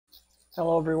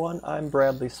Hello everyone, I'm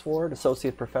Bradley Sward,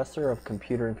 Associate Professor of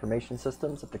Computer Information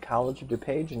Systems at the College of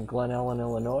DuPage in Glen Ellen,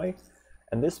 Illinois.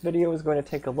 And this video is going to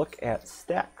take a look at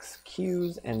stacks,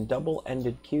 queues, and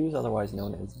double-ended queues, otherwise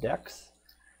known as Deques,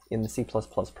 in the C++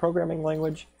 programming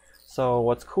language. So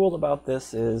what's cool about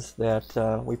this is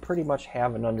that we pretty much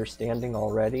have an understanding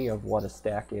already of what a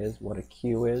stack is, what a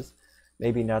queue is.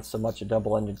 Maybe not so much a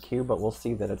double-ended queue, but we'll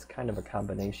see that it's kind of a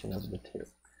combination of the two.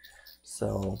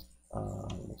 So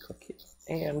let me click here.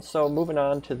 And so moving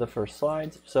on to the first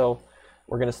slides. So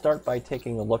we're going to start by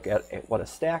taking a look at what a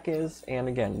stack is. And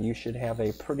again, you should have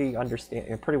a pretty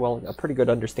good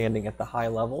understanding at the high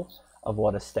level of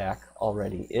what a stack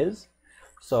already is.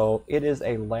 So it is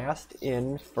a last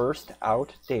in, first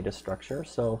out data structure.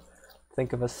 So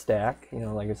think of a stack,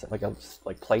 like it's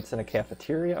like plates in a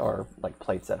cafeteria or like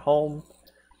plates at home.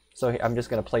 So I'm just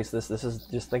going to place this.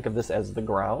 Just think of this as the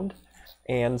ground.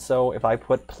 And so if I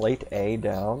put plate A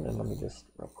down, and let me just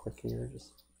real quick here,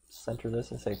 just center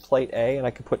this and say plate A, and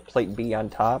I can put plate B on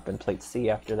top and plate C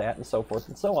after that, and so forth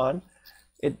and so on.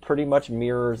 It pretty much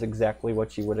mirrors exactly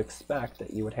what you would expect,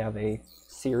 that you would have a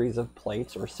series of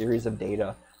plates or a series of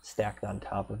data stacked on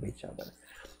top of each other.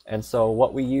 And so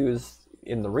what we use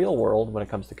in the real world when it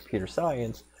comes to computer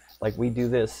science, like we do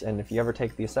this, and if you ever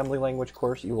take the assembly language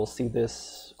course, you will see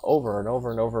this over and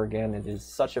over and over again. It is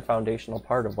such a foundational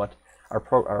part of what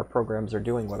our programs are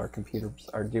doing, what our computers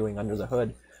are doing under the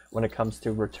hood when it comes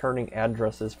to returning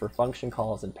addresses for function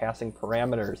calls and passing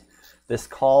parameters. This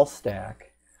call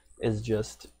stack is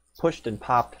just pushed and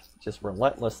popped just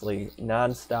relentlessly,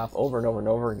 nonstop, over and over and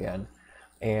over again,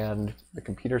 and the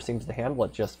computer seems to handle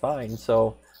it just fine.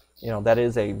 So, that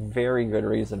is a very good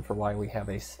reason for why we have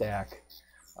a stack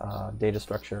data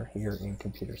structure here in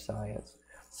computer science.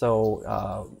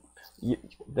 So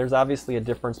there's obviously a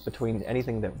difference between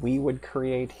anything that we would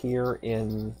create here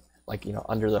in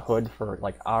under the hood for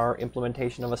our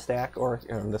implementation of a stack, or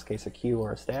in this case a queue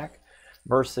or a stack,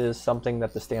 versus something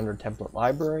that the standard template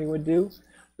library would do.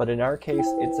 But in our case,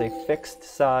 it's a fixed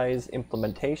size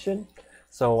implementation.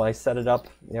 So I set it up,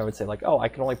 I would say oh, I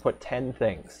can only put 10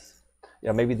 things.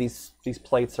 Maybe these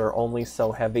plates are only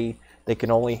so heavy they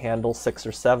can only handle 6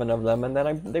 or 7 of them, and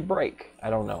then they break. I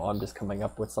don't know. I'm just coming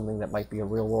up with something that might be a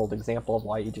real-world example of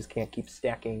why you just can't keep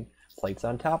stacking plates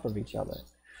on top of each other.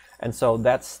 And so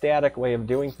that static way of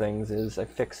doing things is a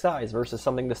fixed size versus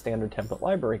something the standard template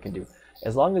library can do.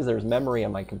 As long as there's memory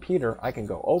on my computer, I can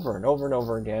go over and over and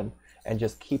over again and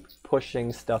just keep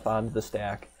pushing stuff onto the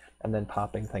stack and then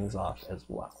popping things off as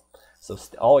well. So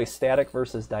always static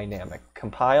versus dynamic.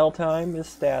 Compile time is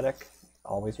static.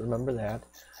 Always remember that.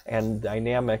 And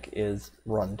dynamic is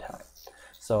runtime.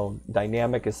 So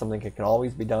dynamic is something that can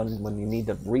always be done when you need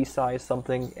to resize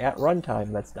something at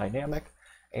runtime. That's dynamic.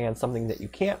 And something that you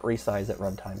can't resize at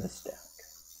runtime is static.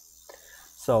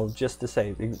 So just to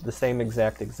say the same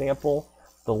exact example,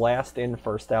 the last in,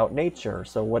 first out nature.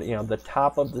 So what the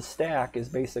top of the stack is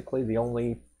basically the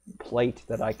only plate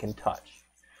that I can touch.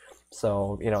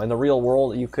 So in the real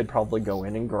world, you could probably go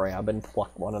in and grab and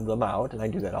pluck one of them out, and I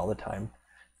do that all the time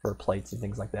for plates and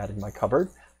things like that in my cupboard,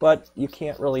 but you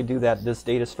can't really do that. This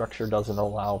data structure doesn't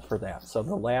allow for that. So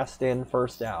the last in,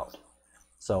 first out.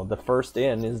 So the first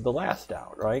in is the last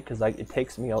out, right? Because it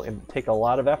takes a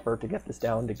lot of effort to get this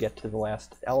down to get to the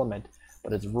last element,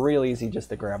 but it's real easy just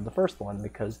to grab the first one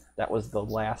because that was the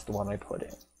last one I put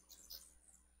in.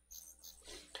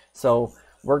 So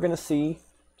we're going to see,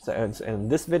 and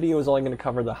this video is only going to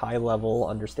cover the high-level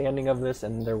understanding of this,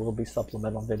 and there will be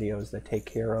supplemental videos that take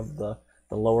care of the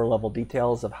lower level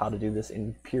details of how to do this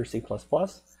in pure C++.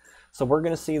 So we're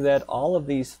going to see that all of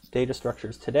these data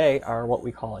structures today are what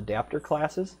we call adapter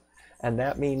classes, and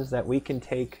that means that we can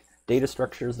take data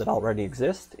structures that already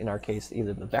exist, in our case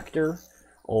either the vector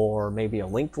or maybe a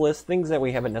linked list, things that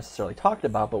we haven't necessarily talked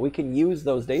about, but we can use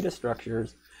those data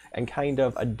structures and kind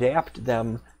of adapt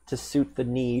them to suit the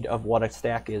need of what a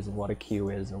stack is and what a queue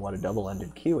is and what a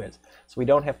double-ended queue is. So we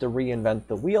don't have to reinvent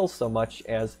the wheel so much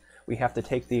as we have to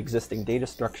take the existing data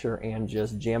structure and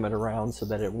just jam it around so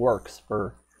that it works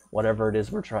for whatever it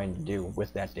is we're trying to do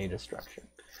with that data structure.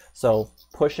 So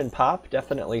push and pop,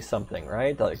 definitely something,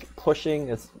 right? Like pushing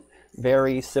is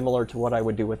very similar to what I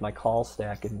would do with my call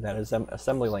stack in that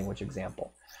assembly language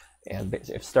example. And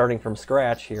if starting from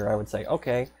scratch here, I would say,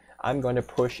 okay, I'm going to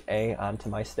push A onto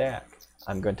my stack.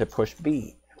 I'm going to push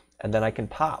B, and then I can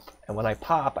pop. And when I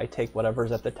pop, I take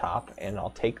whatever's at the top, and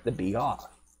I'll take the B off.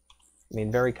 I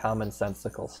mean, very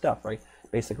commonsensical stuff, right?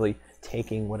 Basically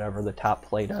taking whatever the top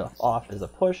plate off is a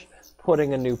push,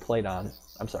 putting a new plate on,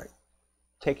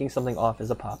 taking something off is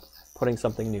a pop, putting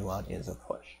something new on is a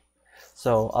push.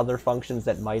 So other functions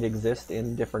that might exist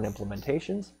in different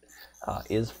implementations,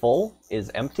 is full,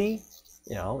 is empty.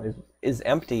 You know, is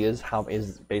empty is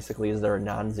basically is there a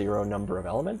non-zero number of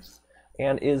elements,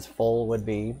 and is full would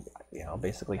be, you know,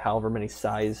 basically however many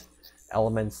size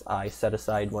elements I set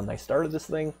aside when I started this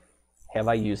thing, have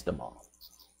I used them all?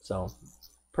 So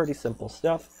pretty simple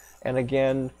stuff. And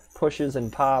again, pushes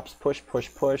and pops, push, push,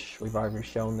 push. We've already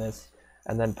shown this,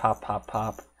 and then pop, pop,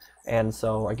 pop. And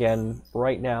so again,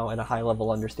 right now at a high level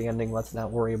understanding, let's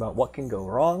not worry about what can go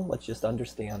wrong. Let's just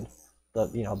understand the,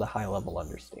 you know, the high level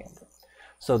understanding.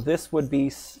 So this would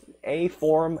be a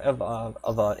form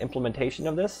of an implementation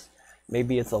of this.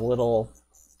 Maybe it's a little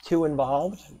too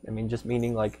involved. I mean, just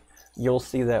meaning like you'll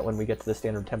see that when we get to the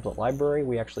standard template library,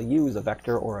 we actually use a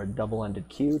vector or a double-ended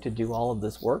queue to do all of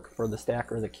this work for the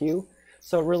stack or the queue.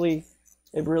 So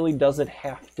it really doesn't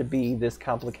have to be this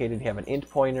complicated to have an int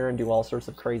pointer and do all sorts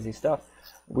of crazy stuff.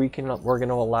 We're going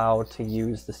to allow to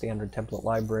use the standard template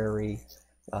library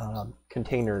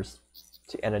containers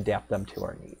and adapt them to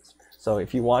our needs. So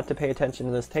if you want to pay attention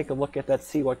to this, take a look at that,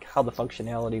 see how the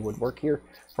functionality would work here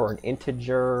for an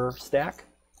integer stack.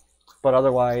 But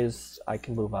otherwise, I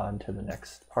can move on to the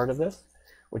next part of this,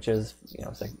 which is, you know,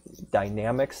 it's like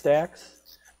dynamic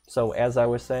stacks. So as I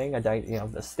was saying,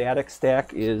 the static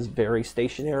stack is very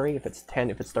stationary. If it's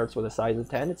 10, if it starts with a size of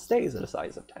 10, it stays at a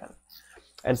size of 10.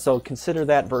 And so consider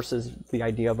that versus the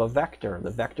idea of a vector.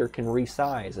 The vector can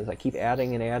resize. As I keep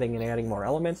adding and adding and adding more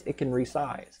elements, it can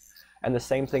resize. And the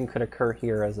same thing could occur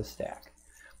here as a stack.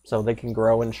 So they can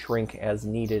grow and shrink as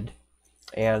needed.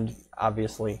 And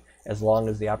obviously, as long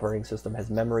as the operating system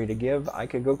has memory to give, I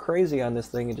could go crazy on this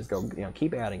thing and just go, you know,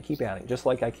 keep adding, just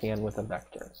like I can with a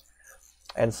vector.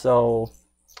 And so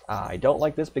I don't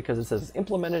like this because it says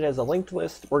implemented as a linked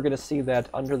list. We're going to see that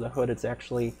under the hood, it's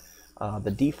actually the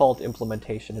default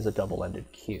implementation is a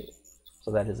double-ended queue.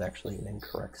 So that is actually an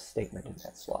incorrect statement in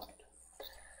that slide.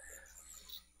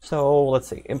 So let's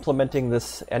see, implementing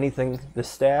this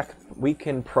stack, we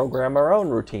can program our own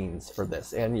routines for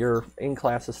this. And your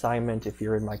in-class assignment, if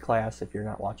you're in my class, if you're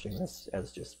not watching this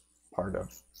as just part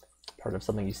of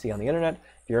something you see on the internet,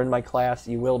 if you're in my class,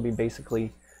 you will be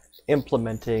basically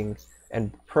implementing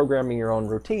and programming your own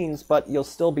routines, but you'll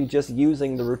still be just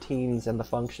using the routines and the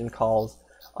function calls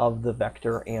of the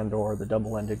vector and or the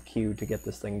double-ended queue to get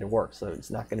this thing to work. So it's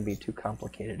not going to be too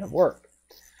complicated of work.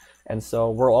 And so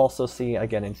we'll also see,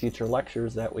 again, in future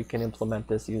lectures that we can implement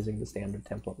this using the standard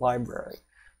template library.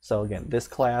 So again, this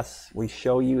class, we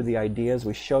show you the ideas,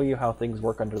 we show you how things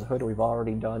work under the hood. We've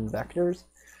already done vectors,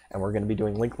 and we're going to be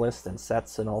doing linked lists and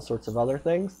sets and all sorts of other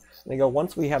things. And they go,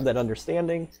 once we have that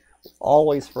understanding,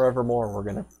 always forevermore, we're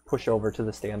going to push over to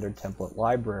the standard template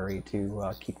library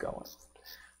to keep going.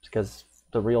 Because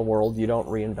the real world, you don't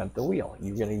reinvent the wheel.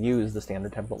 You're going to use the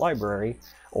standard template library,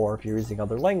 or if you're using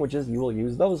other languages, you will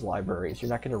use those libraries. You're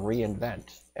not going to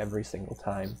reinvent every single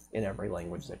time in every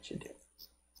language that you do.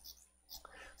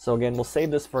 So again, we'll save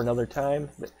this for another time,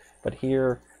 but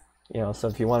here, you know, so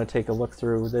if you want to take a look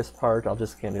through this part, I'll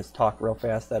just kind of talk real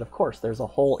fast that, of course, there's a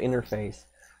whole interface,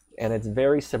 and it's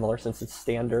very similar since it's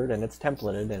standard and it's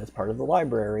templated and it's part of the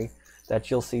library,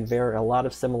 that you'll see a lot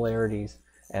of similarities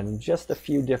and just a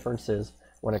few differences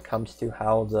when it comes to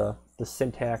how the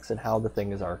syntax and how the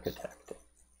thing is architected.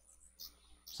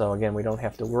 So again, we don't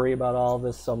have to worry about all of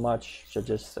this so much. I'll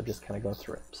just kind of go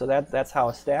through it. So that's how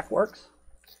a stack works.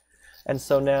 And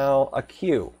so now a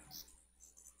queue.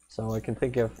 So I can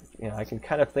think of, you know, I can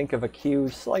kind of think of a queue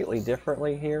slightly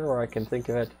differently here, or I can think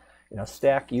of it, you know,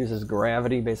 stack uses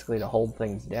gravity basically to hold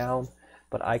things down.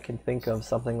 But I can think of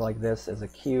something like this as a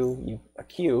queue. A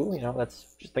queue, you know,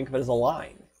 let's just think of it as a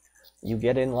line. You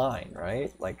get in line,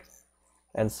 right? Like,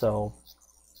 and so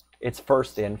it's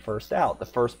first in, first out. The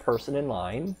first person in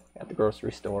line at the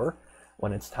grocery store,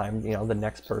 when it's time, you know, the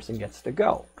next person gets to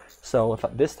go. So if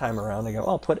this time around I go,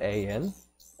 I'll put A in.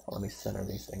 Let me center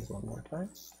these things one more time.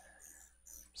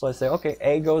 So I say, okay,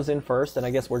 A goes in first, and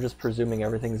I guess we're just presuming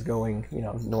everything's going, you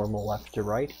know, normal left to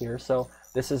right here. So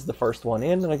this is the first one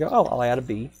in, and I go, oh, I'll add a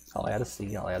B, I'll add a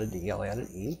C, I'll add a D, I'll add an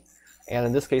E. And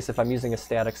in this case, if I'm using a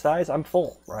static size, I'm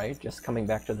full, right? Just coming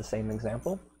back to the same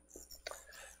example.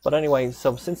 But anyway,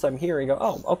 so since I'm here, you go,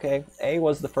 oh, okay, A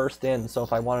was the first in, so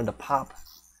if I wanted to pop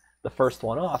the first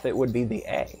one off, it would be the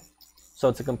A. So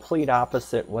it's a complete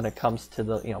opposite when it comes to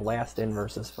the, you know, last in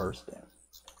versus first in.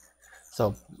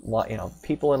 So, you know,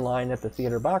 people in line at the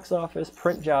theater box office,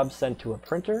 print jobs sent to a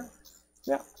printer.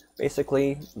 Yeah,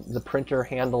 basically the printer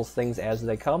handles things as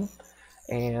they come.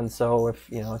 And so if,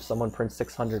 you know, if someone prints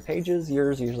 600 pages,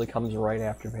 yours usually comes right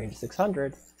after page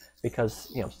 600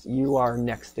 because, you know, you are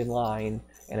next in line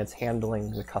and it's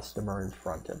handling the customer in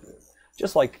front of you.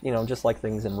 Just like, you know, just like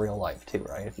things in real life too,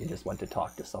 right? If you just went to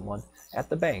talk to someone at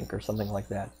the bank or something like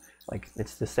that, like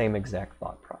it's the same exact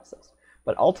thought process.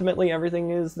 But ultimately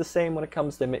everything is the same when it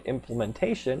comes to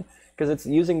implementation, because it's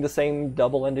using the same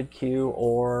double-ended queue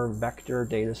or vector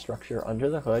data structure under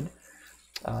the hood.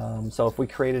 So if we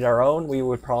created our own, we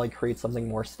would probably create something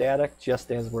more static,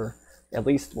 just as we're at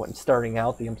least when starting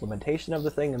out the implementation of the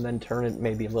thing, and then turn it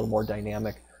maybe a little more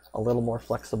dynamic, a little more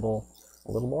flexible,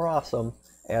 a little more awesome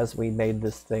as we made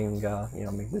this thing, you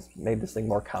know, made this thing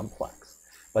more complex.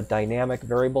 But dynamic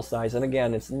variable size, and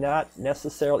again, it's not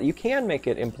necessarily, you can make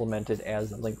it implemented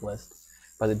as a linked list,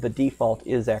 but the default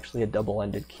is actually a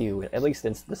double-ended queue, at least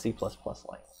in the C++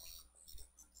 language.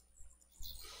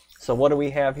 So what do we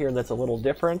have here that's a little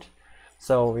different?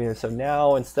 So, you know, so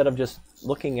now instead of just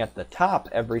looking at the top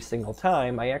every single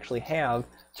time, I actually have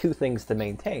two things to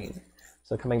maintain.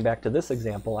 So coming back to this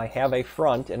example, I have a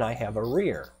front and I have a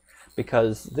rear.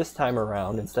 Because this time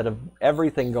around, instead of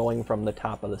everything going from the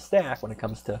top of the stack when it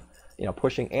comes to, you know,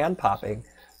 pushing and popping,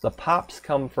 the pops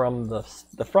come from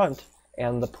the front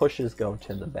and the pushes go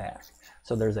to the back.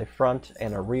 So there's a front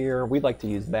and a rear. We like to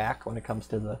use back when it comes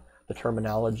to the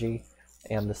terminology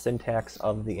and the syntax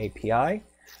of the API.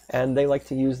 And they like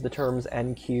to use the terms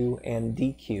NQ and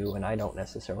DQ, and I don't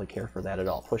necessarily care for that at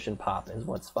all. Push and pop is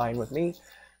what's fine with me.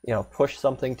 You know, push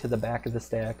something to the back of the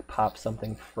stack, pop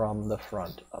something from the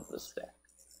front of the stack.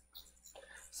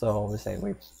 So we're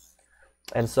saying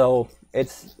and so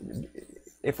it's,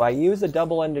 if I use a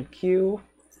double-ended queue,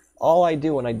 all I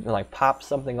do when I pop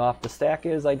something off the stack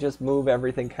is I just move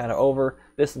everything kind of over.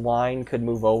 This line could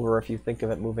move over if you think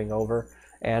of it moving over.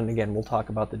 And again, we'll talk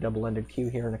about the double-ended queue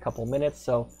here in a couple minutes.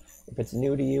 So if it's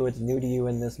new to you, it's new to you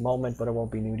in this moment, but it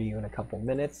won't be new to you in a couple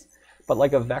minutes. But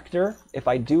like a vector, if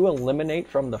I do eliminate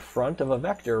from the front of a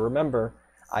vector, remember,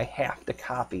 I have to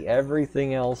copy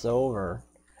everything else over,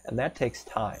 and that takes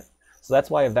time. So that's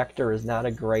why a vector is not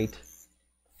a great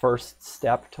first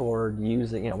step toward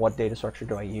using, you know, what data structure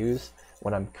do I use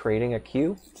when I'm creating a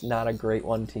queue? It's not a great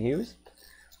one to use.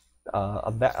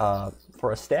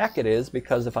 For a stack it is,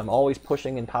 because if I'm always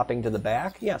pushing and popping to the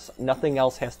back, yes, nothing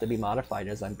else has to be modified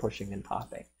as I'm pushing and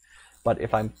popping. But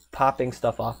if I'm popping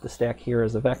stuff off the stack here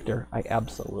as a vector, I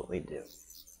absolutely do.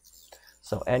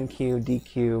 So NQ,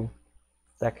 DQ,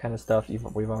 that kind of stuff,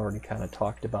 we've already kind of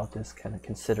talked about this, kind of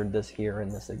considered this here in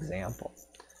this example.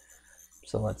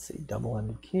 So let's see,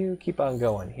 double-ended queue, keep on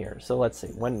going here. So let's see,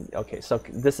 okay, so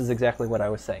this is exactly what I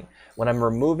was saying. When I'm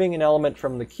removing an element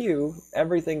from the queue,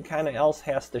 everything kind of else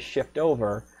has to shift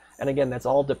over. And again, that's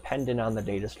all dependent on the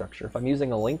data structure. If I'm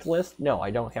using a linked list, no,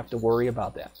 I don't have to worry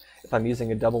about that. If I'm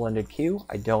using a double-ended queue,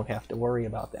 I don't have to worry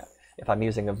about that. If I'm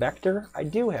using a vector, I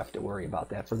do have to worry about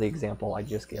that for the example I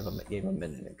just gave a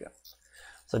minute ago.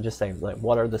 So just saying, like,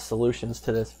 what are the solutions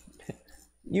to this?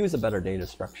 Use a better data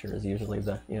structure is usually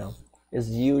the, you know,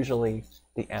 is usually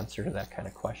the answer to that kind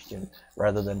of question,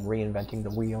 rather than reinventing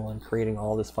the wheel and creating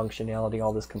all this functionality,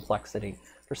 all this complexity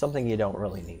for something you don't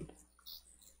really need.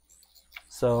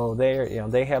 So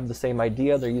they have the same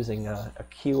idea. They're using a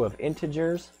queue of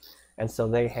integers, and so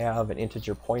they have an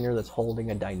integer pointer that's holding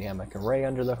a dynamic array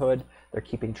under the hood. They're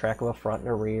keeping track of a front and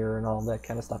a rear and all that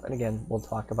kind of stuff. And again, we'll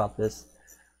talk about this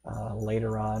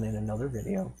later on in another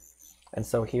video. And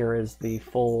so here is the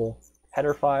full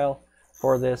header file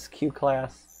for this queue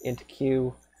class, int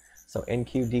queue. So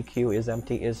NQ, DQ is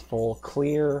empty, is full,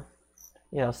 clear,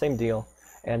 you know, same deal.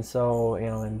 And so, you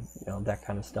know, and you know, that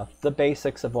kind of stuff. The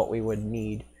basics of what we would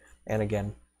need, and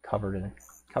again, covered in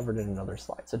another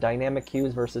slide. So dynamic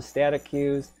queues versus static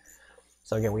queues.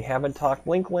 So again, we haven't talked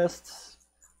linked lists.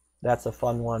 That's a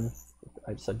fun one.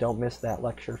 So don't miss that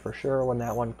lecture for sure when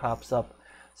that one pops up.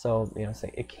 So, you know,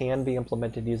 say it can be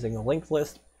implemented using a linked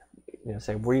list. You know,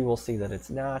 say we will see that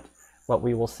it's not, but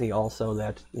we will see also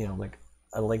that, you know, like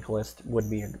a linked list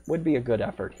would be a good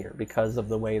effort here because of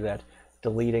the way that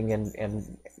deleting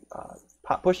and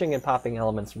pushing and popping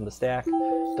elements from the stack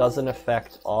doesn't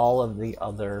affect all of the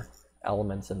other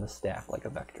elements in the stack like a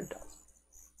vector does.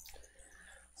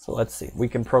 So let's see, we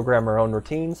can program our own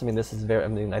routines. I mean, this is very, I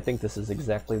mean, I think this is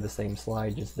exactly the same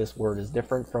slide, just this word is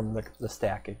different from the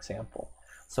stack example.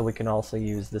 So we can also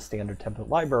use the standard template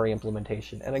library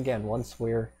implementation. And again, once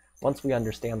we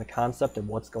understand the concept of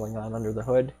what's going on under the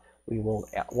hood, we will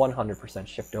 100%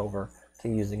 shift over to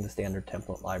using the standard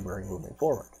template library moving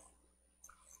forward.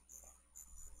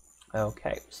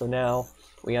 Okay, so now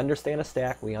we understand a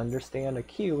stack, we understand a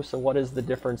queue, so what is the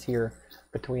difference here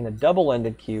between a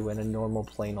double-ended queue and a normal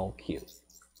plain old queue?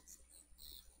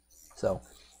 So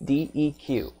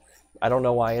DEQ, I don't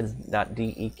know why it's not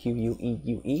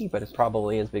DEQUEUE, but it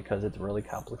probably is because it's really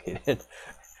complicated.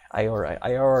 I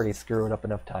already screw it up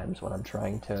enough times when I'm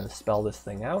trying to spell this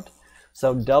thing out.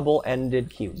 So double-ended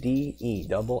queue, DE,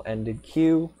 double-ended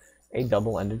queue, a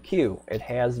double-ended queue. It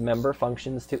has member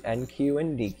functions to NQ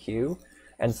and DQ.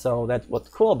 And so that's what's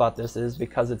cool about this is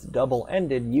because it's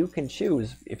double-ended, you can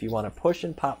choose if you want to push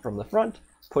and pop from the front,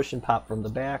 push and pop from the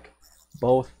back,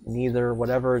 both, neither,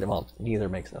 whatever. Well, neither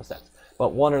makes no sense,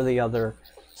 but one or the other.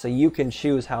 So you can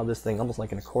choose how this thing, almost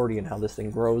like an accordion, how this thing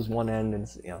grows one end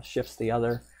and shifts the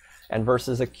other. And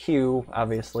versus a queue,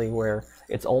 obviously, where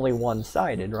it's only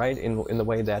one-sided, right? In the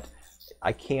way that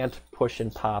I can't push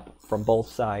and pop from both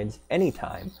sides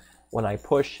anytime. When I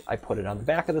push, I put it on the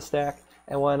back of the stack.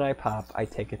 And when I pop, I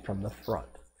take it from the front.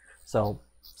 So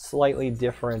slightly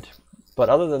different, but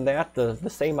other than that, the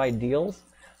same ideals.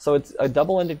 So it's a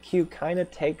double-ended queue kind of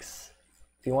takes,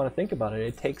 if you want to think about it,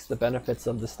 it takes the benefits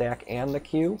of the stack and the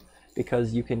queue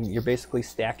because you're basically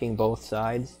stacking both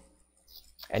sides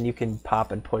and you can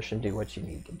pop and push and do what you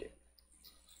need to do.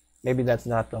 Maybe that's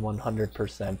not the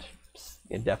 100%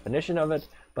 definition of it,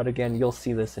 but again, you'll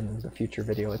see this in the future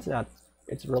video.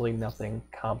 It's really nothing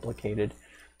complicated.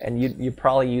 And you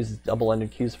probably use double-ended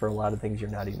queues for a lot of things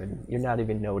you're not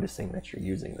even noticing that you're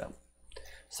using them.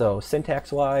 So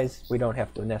syntax-wise, we don't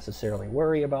have to necessarily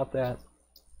worry about that.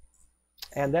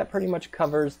 And that pretty much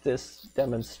covers this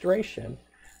demonstration.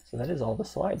 So that is all the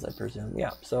slides, I presume.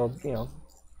 Yeah. So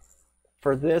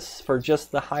for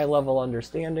just the high-level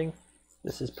understanding,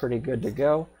 this is pretty good to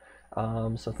go.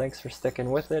 So thanks for sticking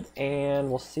with it, and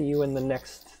we'll see you in the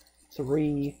next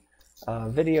 3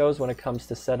 videos when it comes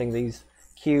to setting these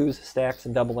queues, stacks,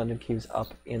 and double-ended queues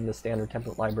up in the standard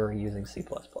template library using C++.